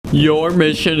Your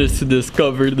mission is to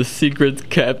discover the secrets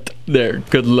kept there.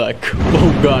 Good luck.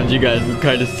 Oh god, you guys, what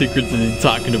kind of secrets is he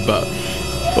talking about?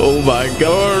 Oh my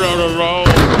god, I don't know.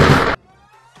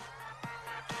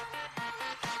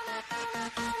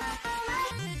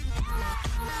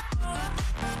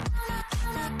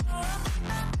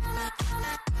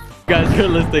 Guys,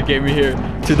 realistic gamer here.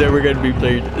 Today we're gonna be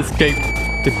playing Escape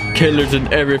the Killers in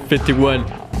Area 51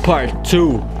 Part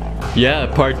 2. Yeah,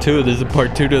 Part 2. There's a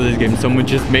Part 2 to this game. Someone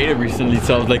just made it recently,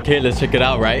 so I was like, hey, let's check it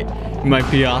out, right? It might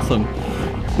be awesome.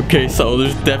 Okay, so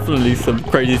there's definitely some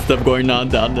crazy stuff going on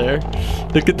down there.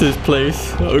 Look at this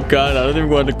place. Oh god, I don't even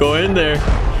want to go in there.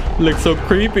 It looks so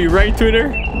creepy, right, Twitter?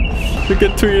 Look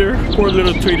at Twitter. Poor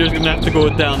little Twitter's gonna have to go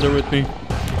down there with me.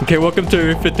 Okay, welcome to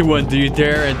Area 51. Do you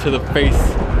dare enter the face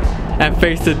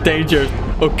the danger?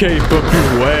 Okay, but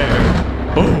beware.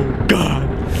 Oh god.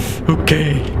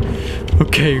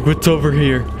 Okay, what's over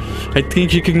here? I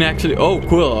think you can actually, oh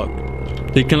cool,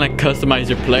 you can like customize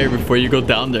your player before you go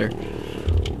down there.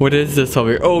 What is this over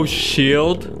here? Oh,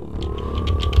 shield,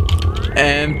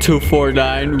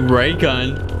 M249 ray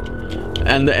gun,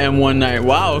 and the M19.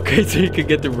 Wow, okay, so you can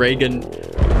get the ray gun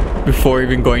before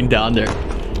even going down there.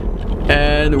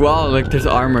 And wow, like there's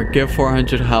armor, get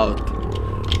 400 health.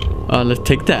 Let's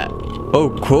take that.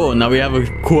 Oh cool, now we have a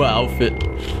cool outfit.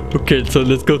 Okay, so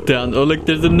let's go down. Oh look,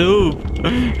 there's a noob.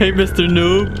 Hey Mr.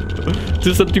 Noob,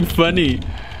 do something funny.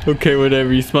 Okay,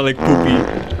 whatever, you smell like poopy.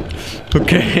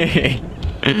 Okay.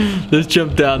 Let's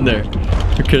jump down there.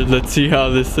 Okay, let's see how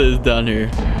this is down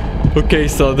here. Okay,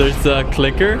 so there's a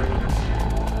clicker.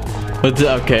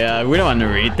 Okay, we don't want to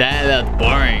read that. That's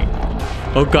boring.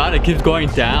 Oh god, it keeps going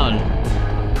down.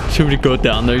 Should we go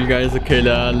down there, you guys? Okay,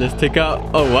 let's take out.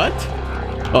 Oh, what?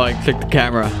 Oh, I clicked the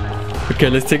camera. Okay,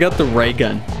 let's take out the ray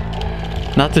gun.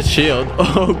 Not the shield.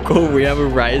 Oh, cool. We have a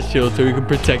riot shield so we can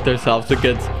protect ourselves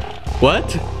against.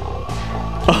 What?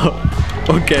 Oh,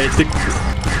 okay.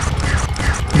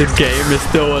 The game is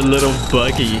still a little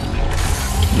buggy.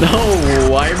 No,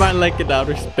 why am I like in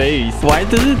outer space? Why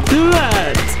does it do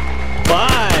that?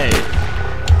 Why?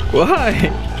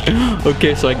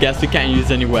 Okay, so I guess we can't use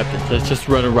any weapons. Let's just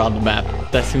run around the map.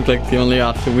 That seems like the only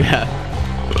option we have.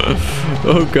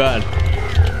 Oh god.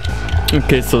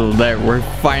 Okay, so there, we're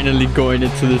finally going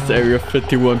into this Area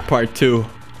 51 Part 2.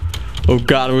 Oh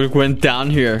god, we went down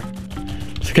here.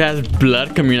 This guy has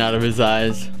blood coming out of his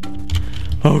eyes.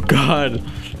 Oh god,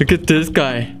 look at this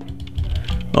guy.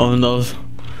 Oh no.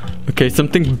 Okay,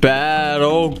 something bad.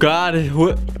 Oh god,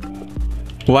 what?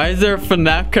 Why is there a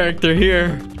FNAF character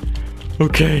here?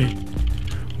 Okay,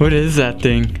 what is that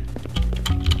thing?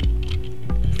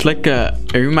 It's like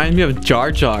it reminds me of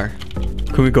Jar Jar.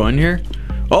 Can we go in here?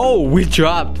 Oh, we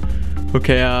dropped.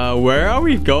 Okay, where are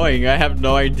we going? I have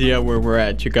no idea where we're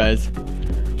at, you guys.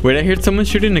 Wait, I heard someone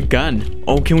shooting a gun.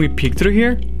 Oh, can we peek through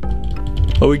here?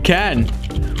 Oh, we can.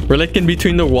 We're like in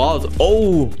between the walls.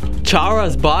 Oh,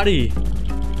 Chara's body.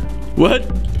 What?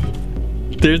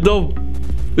 There's no,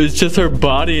 it's just her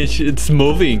body and it's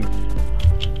moving.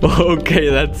 Okay,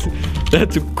 that's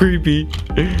creepy.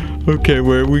 Okay,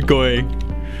 where are we going?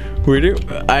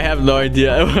 I have no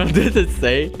idea. What did it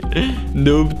say?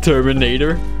 Noob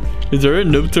Terminator? Is there a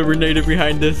Noob Terminator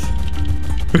behind this?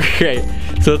 Okay,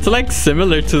 so it's like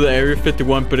similar to the Area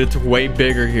 51, but it's way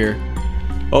bigger here.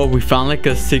 Oh, we found like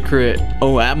a secret,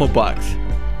 ammo box.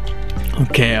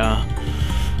 Okay, I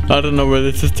don't know where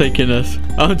this is taking us.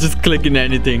 I'm just clicking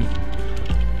anything.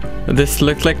 This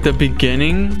looks like the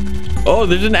beginning. Oh,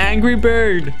 there's an Angry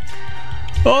Bird.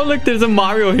 Oh, look, there's a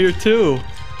Mario here too.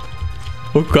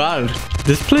 Oh god,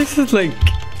 this place is like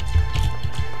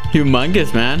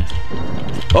humongous, man.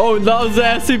 Oh, that was the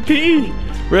SCP.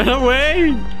 Run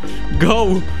away.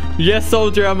 Go. Yes,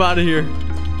 soldier, I'm out of here.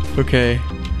 Okay.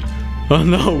 Oh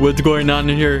no, what's going on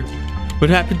in here? What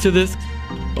happened to this?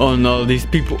 Oh no, these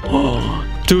people. Oh,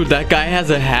 dude, that guy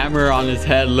has a hammer on his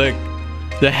head. Look,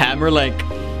 the hammer like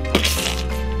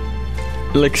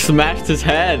smashed his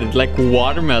head like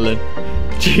watermelon.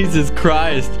 Jesus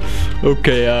Christ.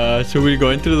 Okay, should we go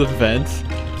into the vents?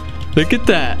 Look at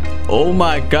that. Oh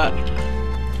my god.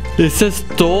 It says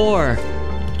Thor.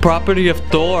 Property of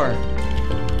Thor.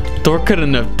 Thor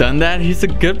couldn't have done that. He's a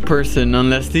good person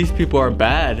unless these people are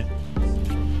bad.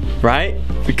 Right?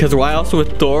 Because why else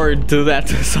would Thor do that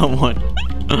to someone?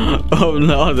 Oh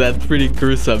no, that's pretty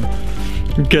gruesome.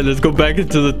 Okay, let's go back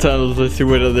into the tunnels. Let's see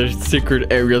what other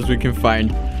secret areas we can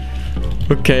find.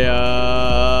 Okay,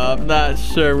 I'm not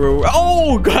sure where we're...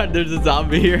 Oh god, there's a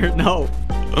zombie here. No.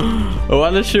 I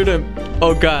want to shoot him.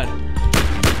 Oh god.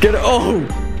 Get it. Oh,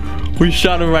 we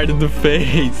shot him right in the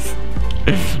face.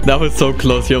 That was so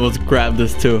close. He almost grabbed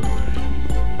us too.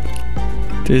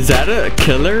 Is that a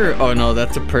killer? Oh no,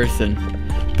 that's a person.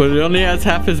 But it only has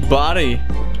half his body.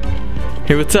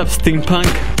 Hey, what's up,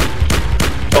 steampunk?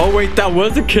 Oh wait, that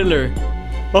was a killer.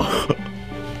 Oh.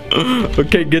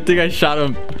 Okay, good thing I shot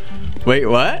him. Wait,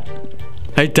 what?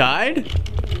 I died?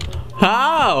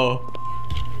 How?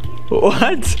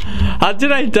 What? How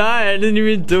did I die? I didn't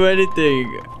even do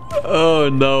anything. Oh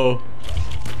no.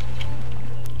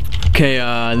 Okay,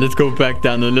 let's go back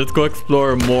down there. Let's go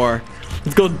explore more.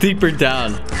 Let's go deeper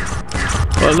down.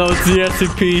 Oh no, it's the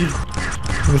SCP.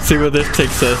 Let's see where this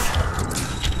takes us.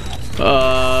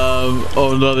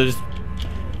 Oh no, there's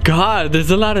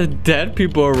a lot of dead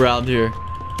people around here.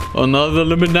 Oh no, the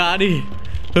Illuminati.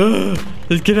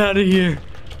 Let's get out of here.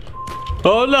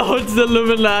 Oh no, it's the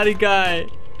Illuminati guy.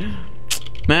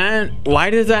 Man,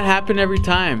 why does that happen every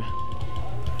time?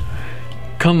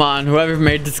 Come on, whoever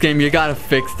made this game, you gotta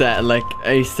fix that like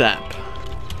ASAP.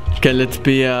 Okay, let's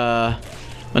be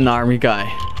an army guy.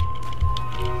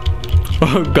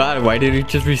 Oh god, why did it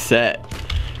just reset?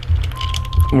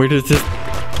 Where does this...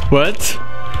 What?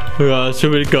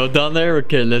 Should we go down there?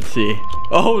 Okay, let's see.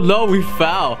 Oh no, we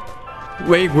fell.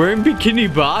 Wait, we're in Bikini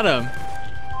Bottom.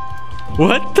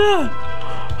 What the?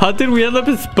 How did we end up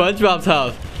in SpongeBob's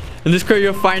house? In this crate,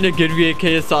 you'll find a good VAK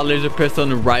assault laser pistol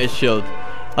and a riot shield.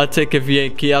 I'll take a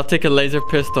VAK. I'll take a laser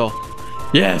pistol.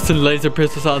 Yes, a laser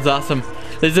pistol sounds awesome.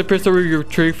 Laser pistol we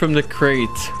retrieved from the crate.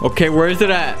 Okay, where is it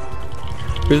at?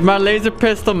 Where's my laser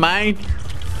pistol, man?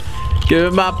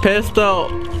 Give me my pistol.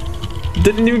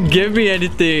 Didn't even give me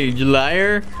anything, you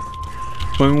liar.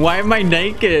 Why am I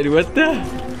naked? What the?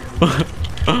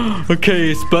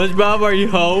 Okay, SpongeBob, are you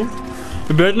home?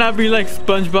 It better not be like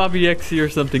SpongeBob EXE or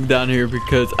something down here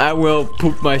because I will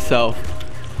poop myself.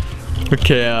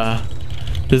 Okay,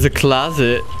 there's a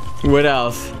closet. What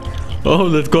else? Oh,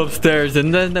 let's go upstairs.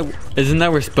 Isn't that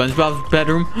where SpongeBob's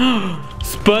bedroom?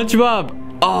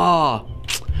 SpongeBob! Oh,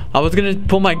 I was gonna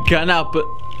pull my gun out, but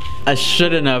I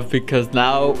shouldn't have because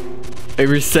now it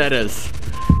reset us.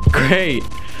 Great.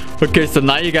 Okay, so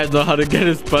now you guys know how to get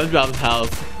in SpongeBob's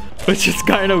house, which is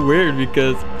kind of weird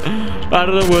because I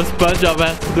don't know what SpongeBob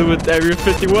has to do with Area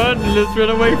 51. Let's run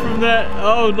away from that.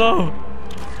 Oh no.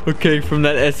 Okay, from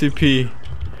that SCP.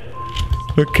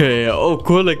 Okay, oh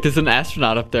cool, like there's an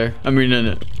astronaut up there. I mean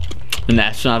an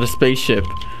astronaut, a spaceship.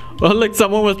 Oh look,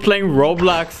 someone was playing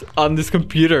Roblox on this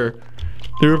computer.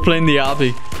 They were playing the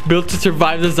obby. Built to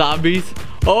survive the zombies.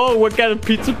 Oh, what kind of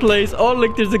pizza place? Oh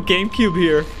look, there's a GameCube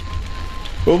here.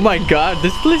 Oh my god,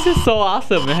 this place is so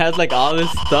awesome. It has like all this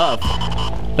stuff.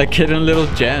 Like hidden little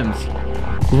gems.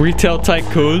 Retail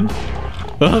tycoon.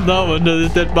 Oh no, another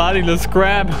dead body. Let's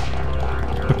grab.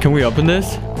 Oh, can we open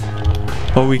this?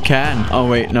 Oh, we can. Oh,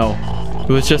 wait, no.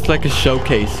 It was just like a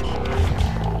showcase.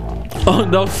 Oh,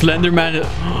 no, Slenderman.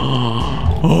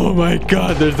 Oh, my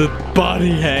God. There's a body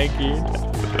hanging.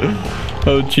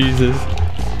 Oh, Jesus.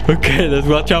 Okay, let's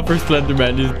watch out for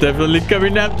Slenderman. He's definitely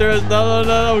coming after us. No, no,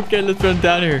 no. Okay, let's run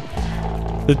down here.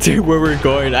 Let's see where we're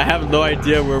going. I have no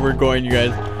idea where we're going, you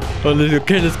guys. Oh,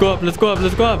 okay, let's go up. Let's go up.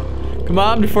 Let's go up. Come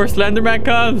on, before Slenderman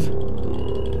comes.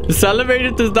 This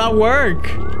elevator does not work.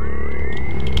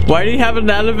 Why do you have an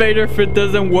elevator if it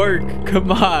doesn't work?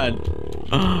 Come on.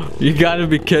 You gotta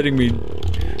be kidding me.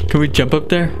 Can we jump up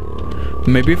there?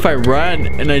 Maybe if I run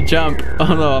and I jump.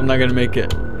 Oh no, I'm not gonna make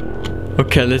it.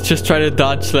 Okay, let's just try to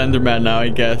dodge Slenderman now, I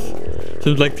guess.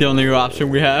 Seems like the only option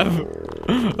we have.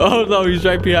 Oh no, he's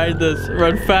right behind us.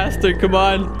 Run faster, come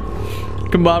on.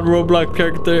 Come on, Roblox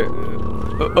character.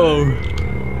 Oh.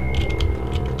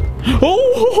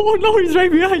 Oh no, he's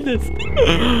right behind us.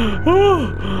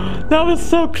 Oh, that was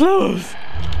so close.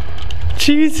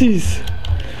 Jesus.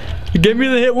 You gave me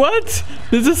the hit. What?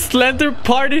 There's a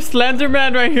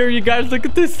Slenderman right here, you guys. Look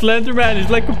at this Slenderman. He's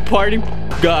like a party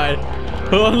guy.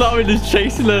 Oh no, he's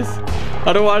chasing us.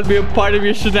 I don't want to be a part of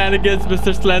your shenanigans,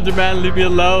 Mr. Slenderman. Leave me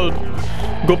alone.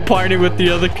 Go party with the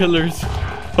other killers.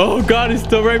 Oh god, he's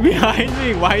still right behind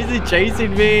me. Why is he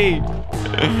chasing me?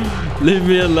 Leave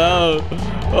me alone.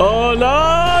 Oh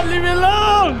no, leave me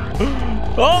alone.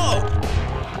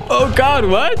 Oh god,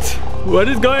 what? What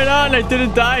is going on? I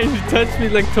didn't die. He touched me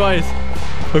like twice.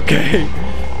 Okay,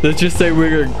 let's just say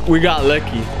we got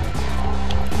lucky.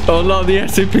 Oh no, the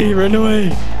SCP, run away.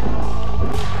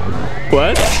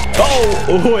 What?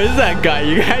 Oh, who is that guy?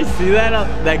 You guys see that?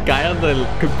 That guy on the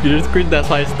computer screen? That's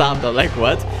why I stopped. I'm like,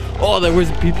 what? Oh, there was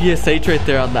BPSH right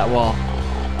there on that wall.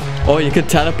 Oh, you can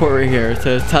teleport right here. It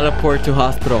says teleport to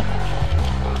hospital.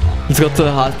 Let's go to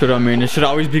the hospital. I mean, it should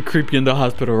always be creepy in the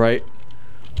hospital, right?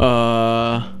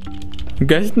 I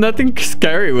guess nothing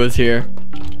scary was here.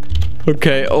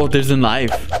 Okay. Oh, there's a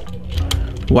knife.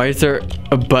 Why is there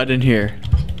a button here?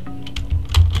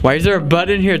 Why is there a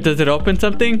button here? Does it open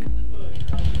something?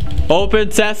 Open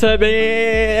sesame!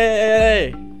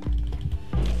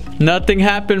 Nothing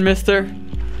happened, mister.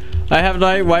 I have no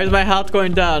idea. Why is my health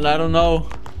going down? I don't know.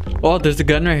 Oh, there's a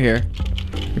gun right here.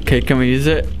 Okay, can we use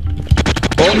it?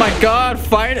 Oh my god,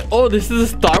 fine. Oh, this is a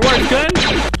Star Wars gun?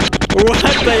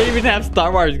 What? They even have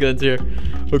Star Wars guns here.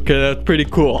 Okay, that's pretty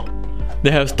cool. They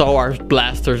have Star Wars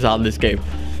blasters on this game.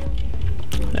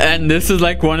 And this is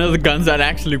like one of the guns that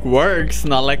actually works,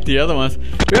 not like the other ones.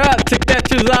 Yeah, take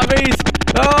that, you zombies!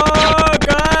 Oh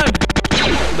god!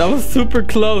 That was super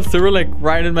close. They were like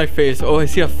right in my face. Oh, I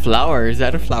see a flower. Is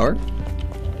that a flower?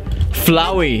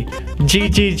 Flowey.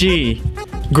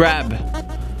 GGG. Grab.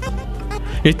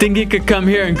 You think you could come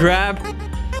here and grab?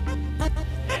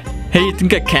 Hey, you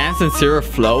think I can't sincere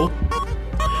flow?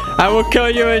 I will kill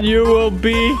you and you will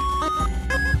be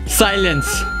silence.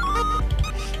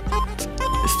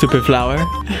 Stupid flower.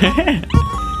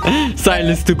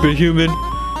 Silence, stupid human.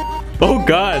 Oh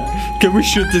god. Can we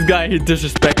shoot this guy? He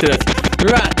disrespected us.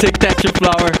 Rah, take that, you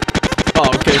flower. Oh,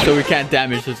 okay, so we can't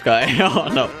damage this guy. Oh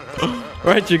no.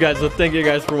 Alright, you guys. So thank you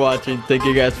guys for watching. Thank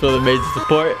you guys for the amazing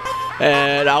support.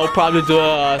 And I'll probably do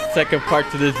a second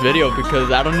part to this video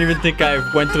because I don't even think I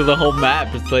went through the whole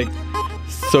map. It's like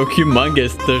so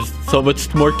humongous. There's so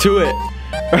much more to it.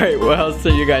 Alright, well, I'll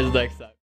see you guys next time.